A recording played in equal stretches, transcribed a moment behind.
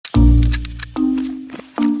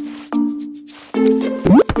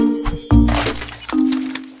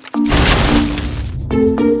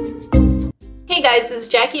guys, this is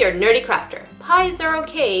Jackie, your nerdy crafter. Pies are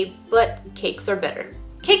okay, but cakes are better.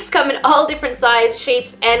 Cakes come in all different sizes,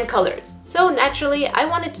 shapes, and colors. So naturally, I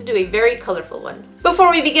wanted to do a very colorful one.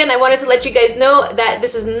 Before we begin, I wanted to let you guys know that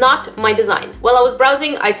this is not my design. While I was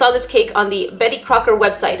browsing, I saw this cake on the Betty Crocker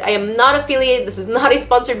website. I am not affiliated, this is not a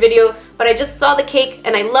sponsored video, but I just saw the cake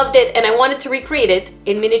and I loved it and I wanted to recreate it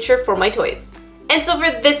in miniature for my toys. And so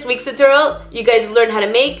for this week's tutorial, you guys will learn how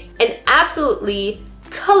to make an absolutely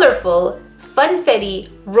colorful confetti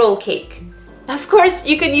roll cake. Of course,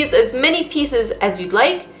 you can use as many pieces as you'd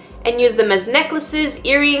like and use them as necklaces,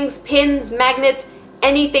 earrings, pins, magnets,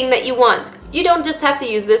 anything that you want. You don't just have to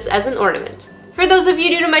use this as an ornament. For those of you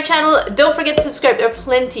new to my channel, don't forget to subscribe. There are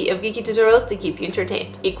plenty of geeky tutorials to keep you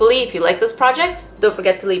entertained. Equally, if you like this project, don't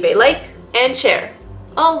forget to leave a like and share.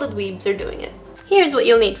 All the dweebs are doing it. Here's what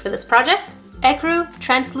you'll need for this project. Ecru,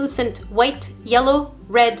 translucent white, yellow,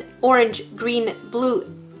 red, orange, green, blue,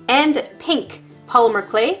 and pink polymer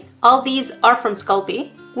clay. All these are from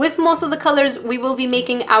Sculpey. With most of the colors, we will be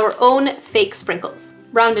making our own fake sprinkles.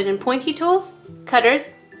 Rounded and pointy tools,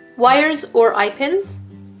 cutters, wires or eye pins,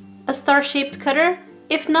 a star-shaped cutter.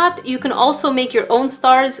 If not, you can also make your own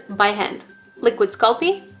stars by hand. Liquid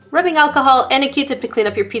Sculpey, rubbing alcohol, and a Q-tip to clean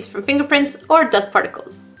up your piece from fingerprints or dust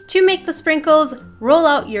particles. To make the sprinkles, roll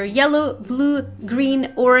out your yellow, blue,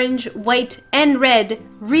 green, orange, white, and red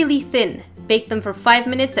really thin. Bake them for 5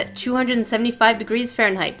 minutes at 275 degrees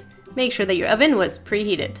Fahrenheit. Make sure that your oven was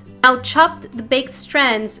preheated. Now chop the baked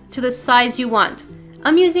strands to the size you want.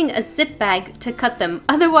 I'm using a zip bag to cut them,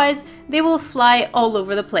 otherwise they will fly all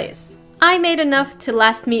over the place. I made enough to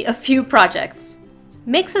last me a few projects.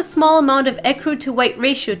 Mix a small amount of ecru to white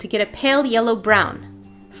ratio to get a pale yellow brown.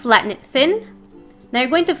 Flatten it thin. Now you're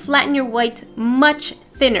going to flatten your white much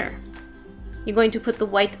thinner. You're going to put the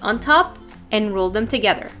white on top and roll them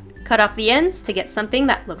together. Cut off the ends to get something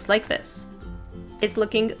that looks like this. It's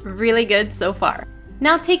looking really good so far.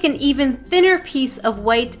 Now take an even thinner piece of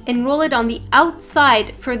white and roll it on the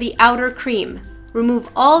outside for the outer cream. Remove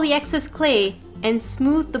all the excess clay and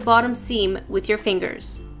smooth the bottom seam with your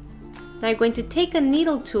fingers. Now you're going to take a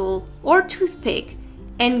needle tool or toothpick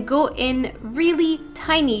and go in really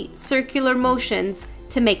tiny circular motions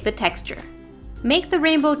to make the texture. Make the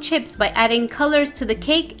rainbow chips by adding colors to the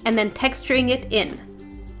cake and then texturing it in.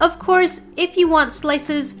 Of course, if you want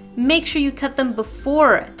slices, make sure you cut them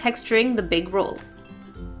before texturing the big roll.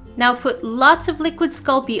 Now put lots of liquid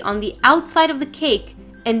Sculpey on the outside of the cake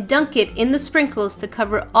and dunk it in the sprinkles to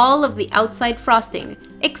cover all of the outside frosting,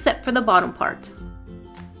 except for the bottom part.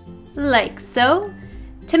 Like so.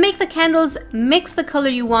 To make the candles, mix the color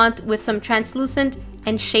you want with some translucent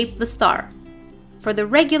and shape the star. For the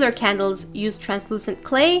regular candles, use translucent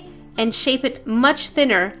clay and shape it much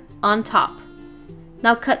thinner on top.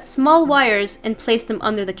 Now cut small wires and place them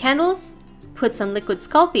under the candles, put some liquid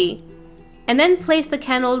Sculpey, and then place the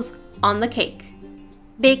candles on the cake.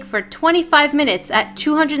 Bake for 25 minutes at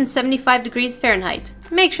 275 degrees Fahrenheit.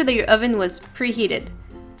 Make sure that your oven was preheated.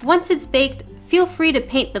 Once it's baked, feel free to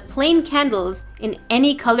paint the plain candles in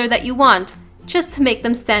any color that you want, just to make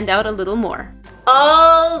them stand out a little more.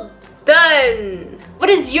 All done! What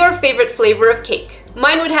is your favorite flavor of cake?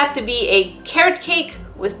 Mine would have to be a carrot cake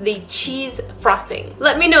with the cheese frosting.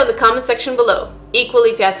 Let me know in the comment section below.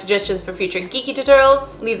 Equally, if you have suggestions for future geeky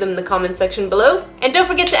tutorials, leave them in the comment section below. And don't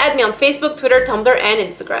forget to add me on Facebook, Twitter, Tumblr, and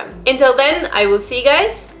Instagram. Until then, I will see you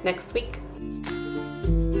guys next week.